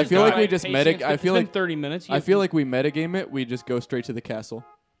it's just. I always feel like got we it. just Patience, medic. I it's feel been like 30 minutes. I feel like we metagame it. We just go straight to the castle.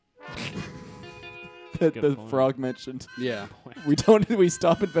 that Good the point. frog mentioned. Yeah. We don't. We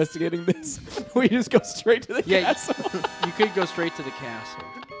stop investigating this. We just go straight to the Yeah. castle. You could go straight to the castle.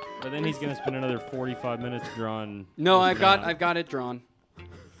 But then he's gonna spend another 45 minutes drawing. No, this I've got down. it drawn.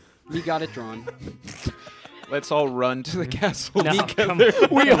 We got it drawn. Let's all run to the castle No, together.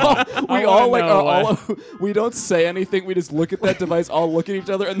 come on. we I all wanna like know are all. We don't say anything. We just look at that device, all look at each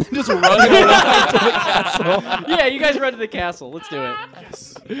other, and then just run around to the castle. Yeah, you guys run to the castle. Let's do it.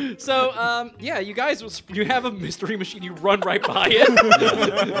 Yes. So, yeah, you guys, you have a mystery machine. You run right by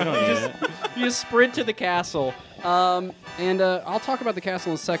it. You just sprint to the castle. And I'll talk about the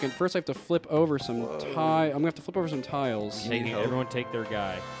castle in a second. First, I have to flip over some I'm gonna have to flip over some tiles. Everyone take their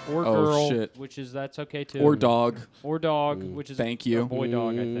guy or Oh, girl, shit. which is that's okay too. Or dog. Or dog, which is Thank a you. boy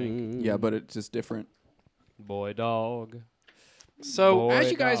dog, I think. Yeah, but it's just different. Boy dog. So Boy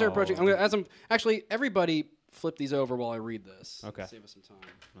as you guys are approaching, dog. actually everybody flip these over while I read this. Okay. Save us some time.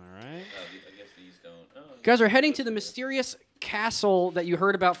 All right. You guys are heading to the mysterious castle that you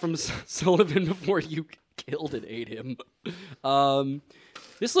heard about from Sullivan before you killed and ate him.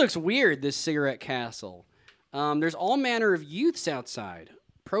 This looks weird, this cigarette castle. There's all manner of youths outside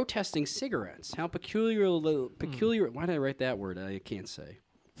protesting cigarettes. How peculiar. Why did I write that word? I can't say.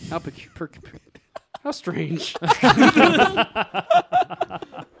 How strange.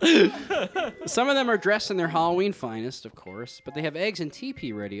 Some of them are dressed in their Halloween finest, of course, but they have eggs and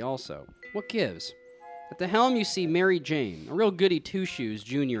teepee ready also. What gives? At the helm, you see Mary Jane, a real goody two-shoes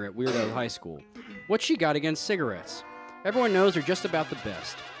junior at Weirdo High School. What's she got against cigarettes? Everyone knows they're just about the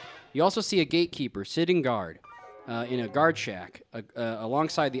best. You also see a gatekeeper sitting guard in a guard shack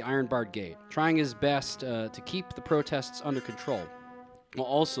alongside the iron-barred gate, trying his best to keep the protests under control, while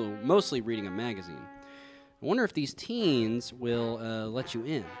also mostly reading a magazine. I wonder if these teens will let you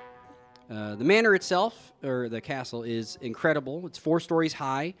in. The manor itself, or the castle, is incredible. It's 4 stories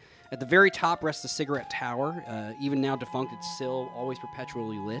high. At the very top rests the cigarette tower, even now defunct, it's still always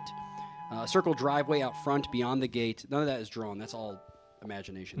perpetually lit. A circle driveway out front beyond the gate. None of that is drawn. That's all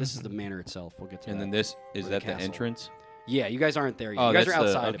imagination. This is the manor itself. We'll get to that. And then this is Or that the the castle. entrance? Yeah, you guys aren't there yet. Oh, You guys are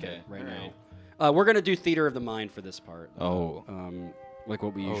that's the- outside okay. of it right Alright. now. We're going to do Theater of the Mind for this part. Oh. Like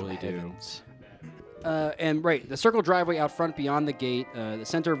what we usually do. Heavens. And right, the circle driveway out front beyond the gate, the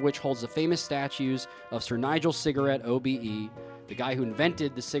center of which holds the famous statues of Sir Nigel Cigarette, OBE, the guy who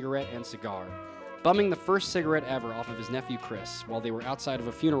invented the cigarette and cigar, bumming the first cigarette ever off of his nephew Chris while they were outside of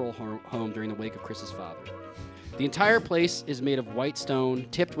a funeral home during the wake of Chris's father. The entire place is made of white stone,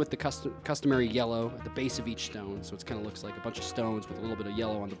 tipped with the customary yellow at the base of each stone, so it kind of looks like a bunch of stones with a little bit of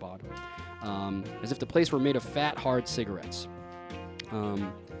yellow on the bottom, as if the place were made of fat, hard cigarettes.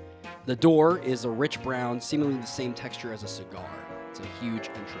 The door is a rich brown, seemingly the same texture as a cigar. It's a huge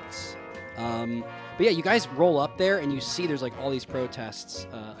entrance. But yeah, you guys roll up there and you see there's like all these protests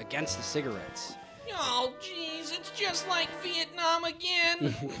against the cigarettes. Oh, jeez, it's just like Vietnam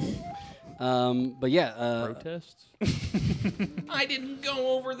again. But yeah, Protests? I didn't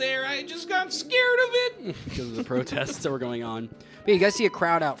go over there. I just got scared of it. because of the protests that were going on. But yeah, you guys see a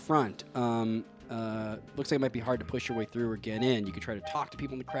crowd out front. Looks like it might be hard to push your way through or get in. You could try to talk to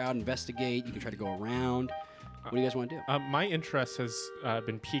people in the crowd, investigate. You can try to go around. What do you guys want to do? My interest has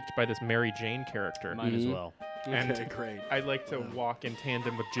been piqued by this Mary Jane character. Mine as well. And Okay, great. I'd like to walk in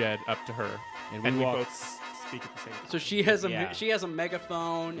tandem with Jed up to her. And we walk- both speak at the same time. So she has Yeah. she has a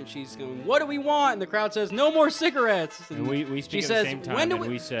megaphone, and she's going, "What do we want?" And the crowd says, "No more cigarettes." And we she speak at says, the same time, "When do and we,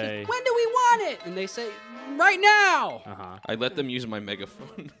 we say, when do we want it?" And they say, "Right now." uh-huh. I let them use my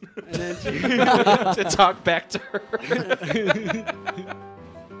megaphone And then to talk back to her.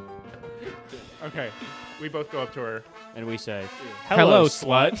 Okay, we both go up to her. And we say, Hello,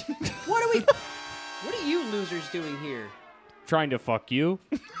 slut. what are you losers doing here? Trying to fuck you.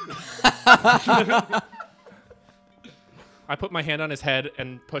 I put my hand on his head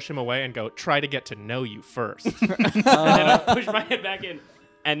and push him away and go, try to get to know you first. And then I push my head back in.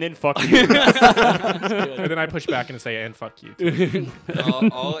 And then fuck you. And then I push back and say, and fuck you too.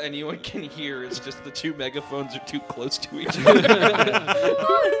 All anyone can hear is just the two megaphones are too close to each other.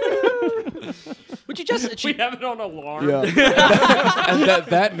 Would you just? We have it on alarm. Yeah. And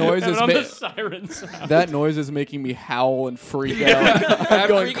that noise Have is it on the siren sound. that noise is making me howl and freak out. I'm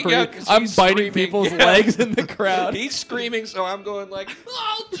going freaking out 'cause I'm he's biting screaming. people's legs in the crowd. He's screaming, so I'm going like,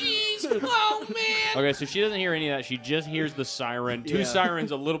 Oh, jeez. Oh, man. Okay, so she doesn't hear any of that. She just hears the siren. Two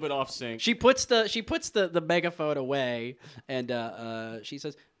sirens a little bit off sync. She puts the megaphone away, and she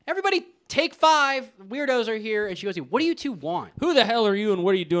says, "Everybody, take 5. Weirdos are here." And she goes, "What do you two want? Who the hell are you and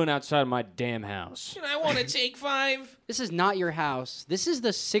what are you doing outside of my damn house? And I want to take 5. This is not your house. This is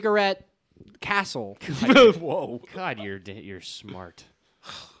the cigarette castle." Whoa. God, you're smart.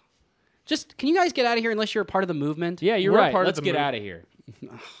 Just can you guys get out of here unless you're a part of the movement? Yeah, you're We're right. part of Let's the get move- out of here.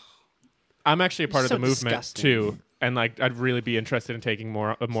 I'm actually a part So of the movement disgusting. too. And like, I'd really be interested in taking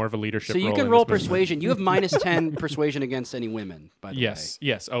more of a leadership So role. you can in roll this movement. persuasion. You have -10 persuasion against any women, by the Yes.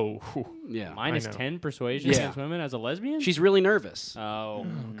 Yes. Oh. whew. way. Yeah. Minus know. 10 persuasion Yeah. against women as a lesbian? She's really nervous. Oh.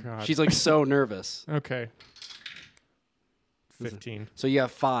 God. She's like so nervous. okay. 15. So you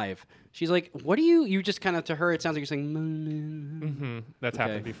have 5. She's like, "What do you just kind of to her? It sounds like you're saying." Mm-hmm. That's Okay.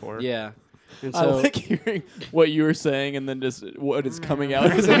 happened before. Yeah. And I so like hearing what you were saying and then just what is coming out.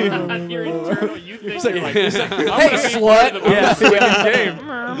 It's like, Your internal you think it's like, you're like, it's like, I'm hey, gonna be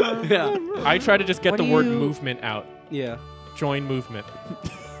slut. yeah. I try to just get What the do word you- movement out. Yeah. Join movement.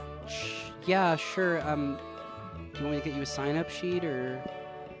 Yeah, sure. Do you want me to get you a sign-up sheet or?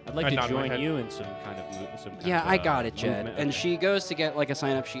 I'd like I to nod my join head. you in some kind of Yeah, I got it, Jed. movement. And Okay. she goes to get like a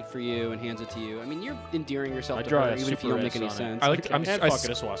sign-up sheet for you and hands it to you. I mean, you're endearing yourself I to draw her, a even if you don't super make S any on it. sense. I like. Okay. I'm. And I fuck s-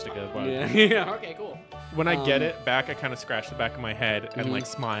 it, a swastika. But Yeah. Yeah. Okay. Cool. When I get it back, I kind of scratch the back of my head and Mhm. like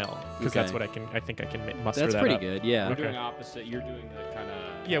smile because that's Okay. what I think I can muster That's that pretty up. good. We're Yeah. doing opposite. You're doing the kind of.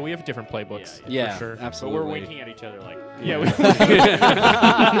 Yeah, we have different playbooks. Yeah. for sure. But Absolutely. we're winking at each other like. Yeah,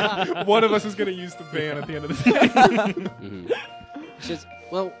 one of us is gonna use the van at the end of the day. She says,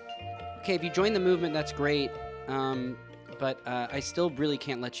 "Well, okay, if you join the movement, that's great. But I still really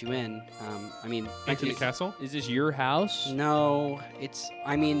can't let you in. I mean, Into the castle. Is this your house? no, it's.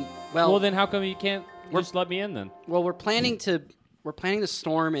 I mean, well, Well, then how come you can't just let me in then? well, we're planning to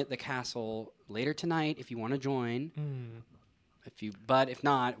storm at the castle later tonight. If you want to join, but if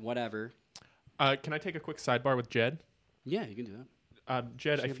not, whatever. Can I take a quick sidebar with Jed? Yeah, you can do that.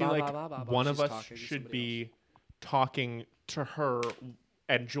 Jed, I She's feel blah, like blah, blah, blah, blah. one of She's us talking to should somebody be talking to her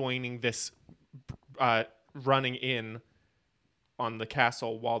and joining this running in on the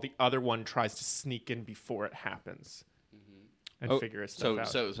castle while the other one tries to sneak in before it happens and figure his stuff out.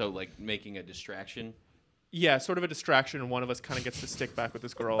 so like making a distraction. Yeah, sort of a distraction, and one of us kind of gets to stick back with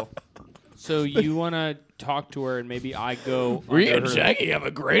this girl. So you want to talk to her, and maybe I go. We under and her- Shaggy have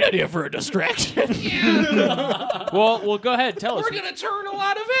a great idea for a distraction. Well, go ahead. Tell us. We're going to turn a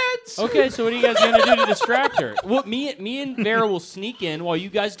lot of heads. Okay, so what are you guys gonna do to distract her? Well, me and Vera will sneak in while you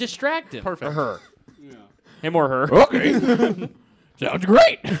guys distract him. Perfect. Or her. Him or her. Okay. Sounds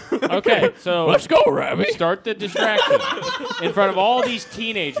great. Okay, so Let's go, Rabbi. start the distraction in front of all these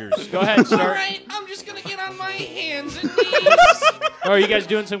teenagers. Go ahead, All start. right, I'm just going to get on my hands and knees. Oh, are you guys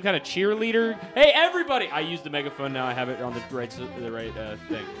doing some kind of cheerleader? Hey, everybody! I use the megaphone now. I have it on the right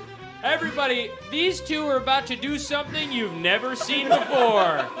thing. Everybody, these two are about to do something you've never seen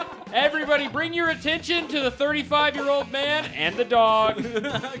before. Everybody, bring your attention to the 35-year-old man and the dog.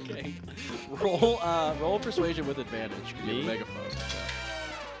 Okay. Roll persuasion with advantage. You have a Me? megaphone.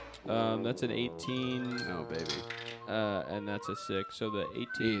 That's an 18, Oh baby. and that's a 6. So the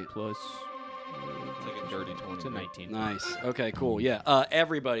 18 plus It's like a dirty 20. it's a 19. Nice. Okay. Cool. Yeah.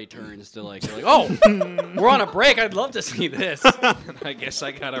 Everybody turns to like, they're like, oh, we're on a break. I'd love to see this. I guess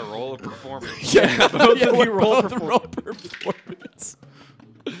I gotta roll a performance. Yeah. Both of you roll performance.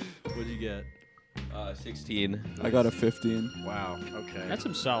 What'd you get? 16. I got a 15. Wow. Okay. That's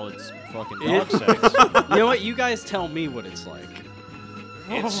some solid fucking It- dog sex. You know what? You guys tell me what it's like.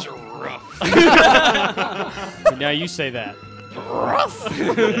 It's rough. Now you say that. Rough.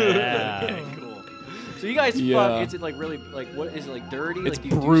 Yeah. Okay, cool. So you guys Yeah. fuck. Is it like really like what is it like dirty? It's like, do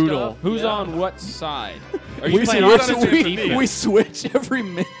you do brutal. stuff? Who's Yeah. on what side? Are you We playing switch, offense or defense? we switch every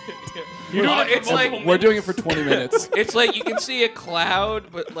minute. You're doing it for it's like We're doing it for 20 minutes. it's like you can see a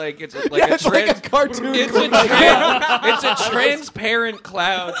cloud, but like it's like Yeah, a it's like a trans- cartoon. It's a transparent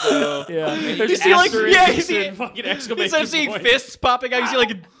cloud though. Yeah. You see like yeah, you see fucking exclamation instead of seeing point. fists popping out, you see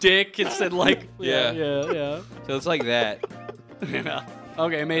like a dick instead like Yeah. yeah. So it's like that. Yeah.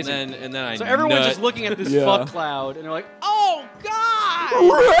 Okay, And amazing. then I So everyone's nut. just looking at this Yeah. fuck cloud, and they're like, "Oh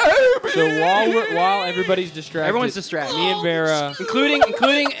God!" So while everybody's distracted, Everyone's distracted. Me and Vera, including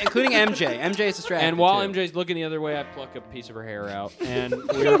MJ. MJ is distracted. and while too. MJ's looking the other way, I pluck a piece of her hair out, and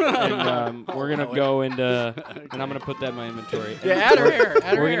we're gonna go into, and I'm gonna put that in my inventory. Yeah, add her hair.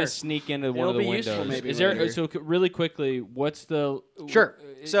 Add her We're hair. gonna sneak into one It'll of the be useful windows. maybe Is there? later. So really quickly, what's the? Sure.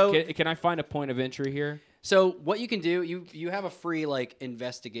 So- can I find a point of entry here? So what you can do, you have a free like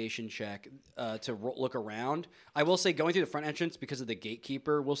investigation check to look around. I will say going through the front entrance because of the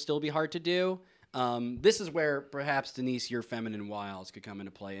gatekeeper will still be hard to do. This is where perhaps Denise, your feminine wiles could come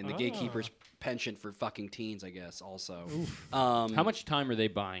into play, and the gatekeeper's penchant for fucking teens, I guess, also. How much time are they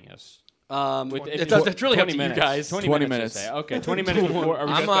buying us? It's really up 20 to minutes. you guys. 20 minutes. you say. Okay, 20 minutes before. Are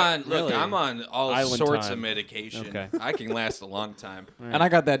we I'm just- on. I'm on all Island sorts time. of medication. Okay. I can last a long time. And I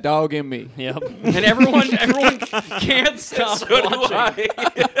got that dog in me. Yep. And everyone can't stop So do watching.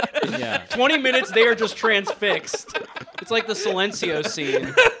 I. Yeah. 20 minutes, they are just transfixed. It's like the Silencio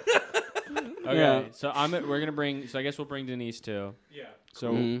scene. Okay. Yeah. So we're gonna bring. So I guess we'll bring Denise too. Yeah.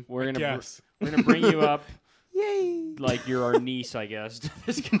 So Mm-hmm. we're gonna Yes. we're gonna bring you up. Yay! Like you're our niece, I guess. To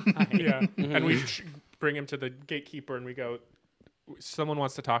this guy. Yeah. And we bring him to the gatekeeper, and we go. Someone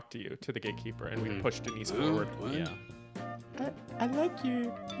wants to talk to you to the gatekeeper, and we push Denise forward. Yeah. I like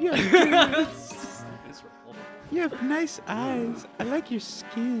you. You have nice eyes. I like your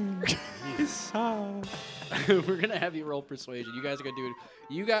skin. It's soft. We're gonna have you roll persuasion. You guys are gonna do it.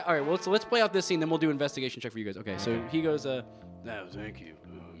 You got all right. Well, so let's play out this scene. Then we'll do investigation check for you guys. Okay. So he goes. No, thank you.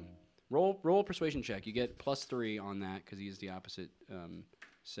 Roll persuasion check. You get +3 on that because he is the opposite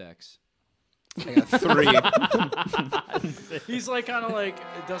sex. I got 3. He's like kind of like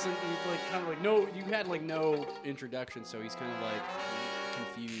it doesn't. He's like kind of like no. You had like no introduction, so he's kind of like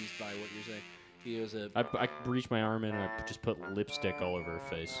confused by what you're saying. He goes I reach my arm in and I just put lipstick all over her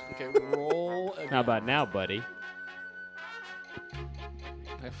face. okay. Roll. How about now, buddy?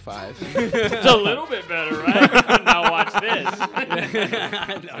 I have 5. It's a little bit better, right? Now watch this.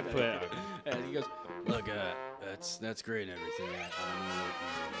 I put. And he goes, look, that's great and everything. I don't know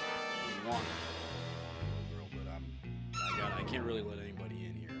what you want, girl, but I can't really let anybody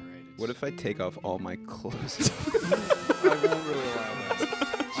in here, all right? What if I take off all my clothes? I won't really allow that.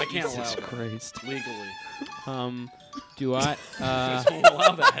 I can't allow that Christ. legally. Do I? I won't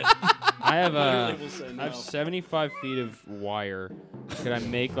allow that. I have Literally will say I have no. 75 feet of wire. Could I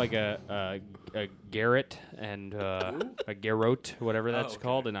make like a garret and a garrote, whatever that's okay.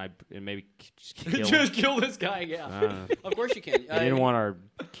 called, and maybe just kill him? Just kill this guy, yeah. Of course you can. I didn't want our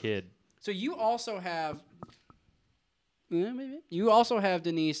kid. So you also have. Yeah, maybe. You also have,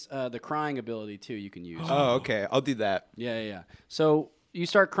 Denise, the crying ability too. You can use. Oh, okay. I'll do that. Yeah. So you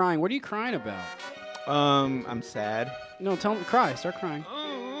start crying. What are you crying about? I'm sad. No, tell me. Cry. Start crying.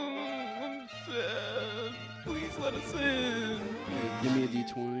 I'm sad. Please let us in. Give me a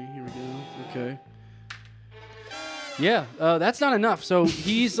D20. Here we go. Okay. Yeah, that's not enough. So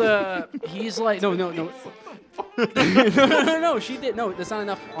he's like no. No. She did no. That's not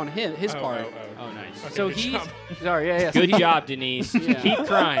enough on his part. Oh, nice. So good he's job. sorry. Yeah. Good job, Denise. Yeah. Keep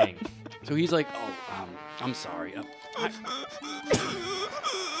crying. So he's like, I'm sorry.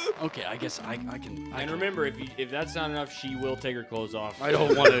 Okay, I guess I can. And remember, if that's not enough, she will take her clothes off. I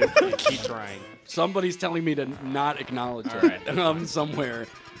don't want to. Keep trying. Somebody's telling me to not acknowledge her. right. Somewhere.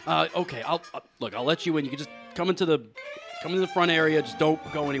 Okay, I'll let you in. You can just come into the front area. Just don't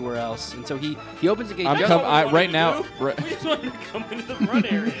go anywhere else. And so he opens the gate. Right now. We just want to come into the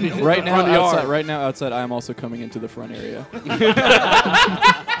front area. Right now, front yard. outside. Right now, outside. I am also coming into the front area.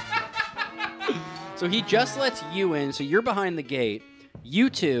 So he just lets you in. So you're behind the gate.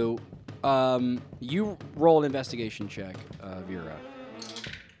 You two, you roll an investigation check, Vera.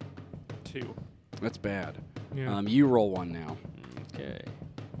 2. That's bad. Yeah. You roll 1 now. Okay.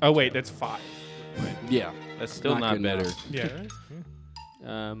 Oh wait, that's 5. Yeah. That's still Not not good better. enough.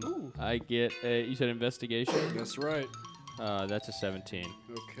 Yeah. I get. You said investigation. That's right. That's a 17.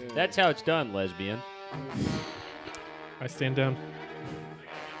 Okay. That's how it's done, lesbian. I stand down.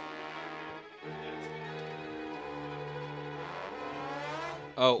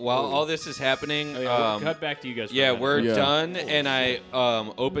 Oh, while all this is happening, Oh, yeah, we'll cut back to you guys. For a yeah, minute. we're Yeah. done, and I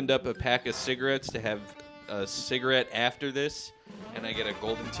opened up a pack of cigarettes to have a cigarette after this, and I get a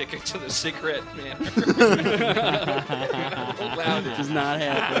golden ticket to the cigarette man. Does not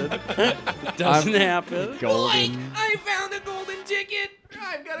happen. Doesn't happen. golden. I found a golden ticket.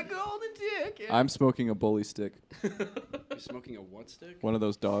 I've got a golden ticket. I'm smoking a bully stick. You're smoking a what stick? One of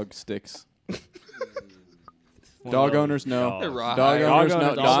those dog sticks. Dog owners know. Dog. Rawhide. Dog owners know.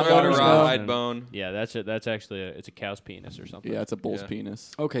 owners Dog also owners know. know. Rawhide bone. Yeah, that's it. That's actually it's a cow's penis or something. Yeah, it's a bull's Yeah.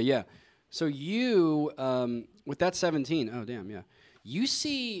 penis. Okay, yeah. So you, with that 17, oh damn, yeah. You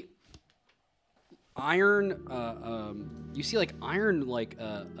see iron, you see like iron, like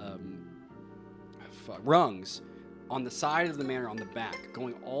rungs on the side of the manor on the back,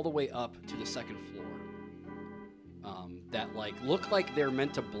 going all the way up to the second floor. That like look like they're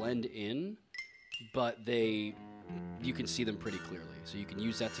meant to blend in, but you can see them pretty clearly. So you can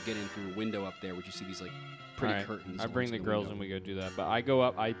use that to get in through a window up there, which you see these like pretty All right. curtains. I bring the onto girls window. and we go do that. But I go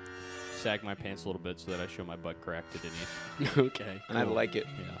up. I sag my pants a little bit so that I show my butt crack to Denise. Okay. I like it.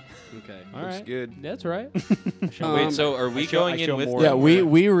 Yeah. Okay. All Looks right. good. That's right. Wait, so are we going in with more Yeah, them?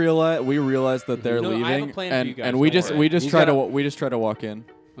 we realize that they're No, I have a leaving, plan for and you guys, and we don't just worry. we just He's try to gotta- we just try to walk in.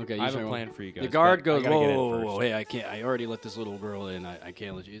 Okay. I have say a what? plan for you guys. The guard but I goes, gotta whoa, get in whoa, whoa, first. whoa, hey, I can't. I already let this little girl in. I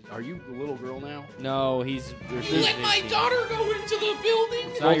can't let you. Are you a little girl now? No, he's. You let my daughter go into the building?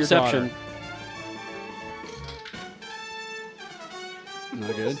 It's not your daughter.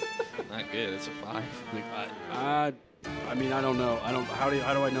 Not good. Not good. It's a 5. I mean, I don't know. I don't. How do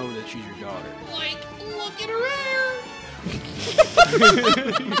I know that she's your daughter? Like, look at her hair.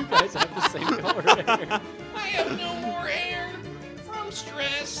 You guys have the same color hair. I have no more hair from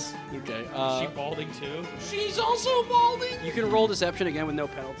stress. Okay. Is she balding too? She's also balding. You can roll deception again with no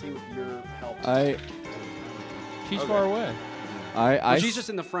penalty with your help. She's far away. Well, she's just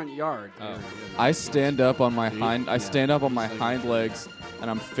in the front yard. I stand up on my See? hind. I Yeah. stand up on my hind legs, and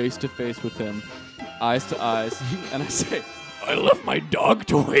I'm face to face with him, eyes to eyes, and I say, I left my dog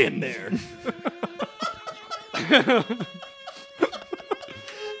toy in there.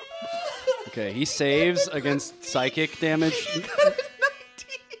 Okay, he saves against psychic damage.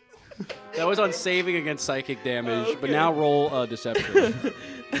 That was on saving against psychic damage, but now roll deception.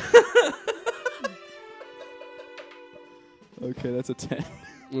 "Okay, that's a 10."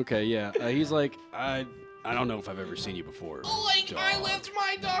 Okay, yeah. He's like, I don't know if I've ever seen you before. Like, I left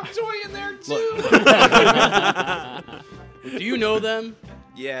my dog toy in there too. Do you know them?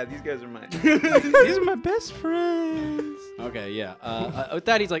 Yeah, these guys are mine. These are my best friends. Okay, yeah. With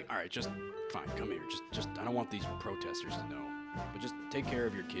that, he's like, all right, just fine, come here. Just I don't want these protesters to know, but just take care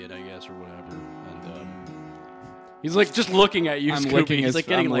of your kid, I guess, or whatever. And he's like just looking at you. I'm Scooby. licking He's his. like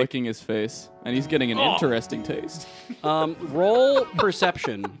getting I'm like licking his face, and he's getting an interesting taste. roll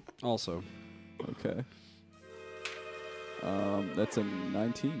perception also. Okay. That's a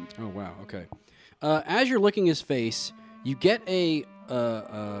 19. Oh wow. Okay. As you're licking his face, you get a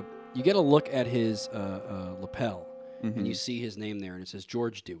look at his lapel, and you see his name there, and it says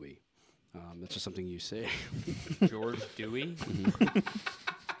George Dewey. That's just something you say. George Dewey.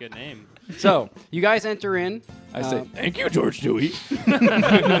 Good name. So you guys enter in. I say, Thank you, George Dewey.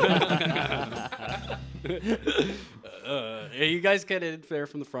 You guys get in there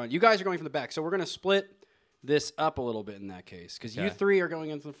from the front. You guys are going from the back, so we're gonna split this up a little bit in that case, because you Okay. three are going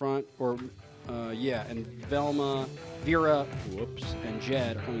into the front, or and Velma, Vera, and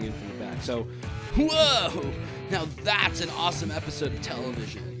Jed are coming in from the back. So, Whoa! Now that's an awesome episode of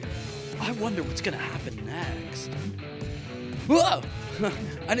television. I wonder what's gonna happen next. Whoa!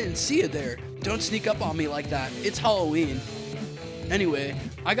 I didn't see you there. Don't sneak up on me like that. It's Halloween. Anyway,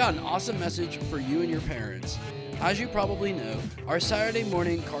 I got an awesome message for you and your parents. As you probably know, our Saturday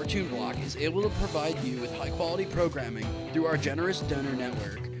morning cartoon block is able to provide you with high-quality programming through our generous donor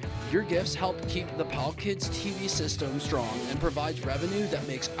network. Your gifts help keep the Pal Kids TV system strong and provides revenue that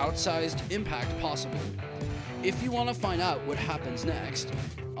makes outsized impact possible. If you want to find out what happens next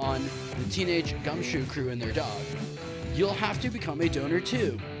on the Teenage Gumshoe Crew and their dog, you'll have to become a donor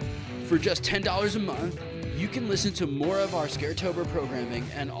too. For just $10 a month, you can listen to more of our Scaretober programming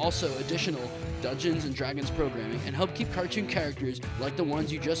and also additional Dungeons and Dragons programming and help keep cartoon characters like the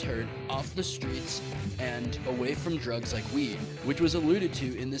ones you just heard off the streets and away from drugs like weed, which was alluded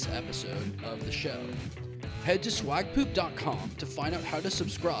to in this episode of the show. Head to swagpoop.com to find out how to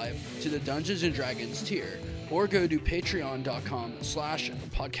subscribe to the Dungeons and Dragons tier, or go to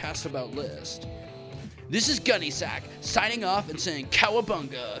patreon.com/podcastaboutlist. This is Gunny Sack signing off and saying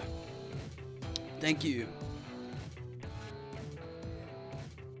cowabunga. Thank you.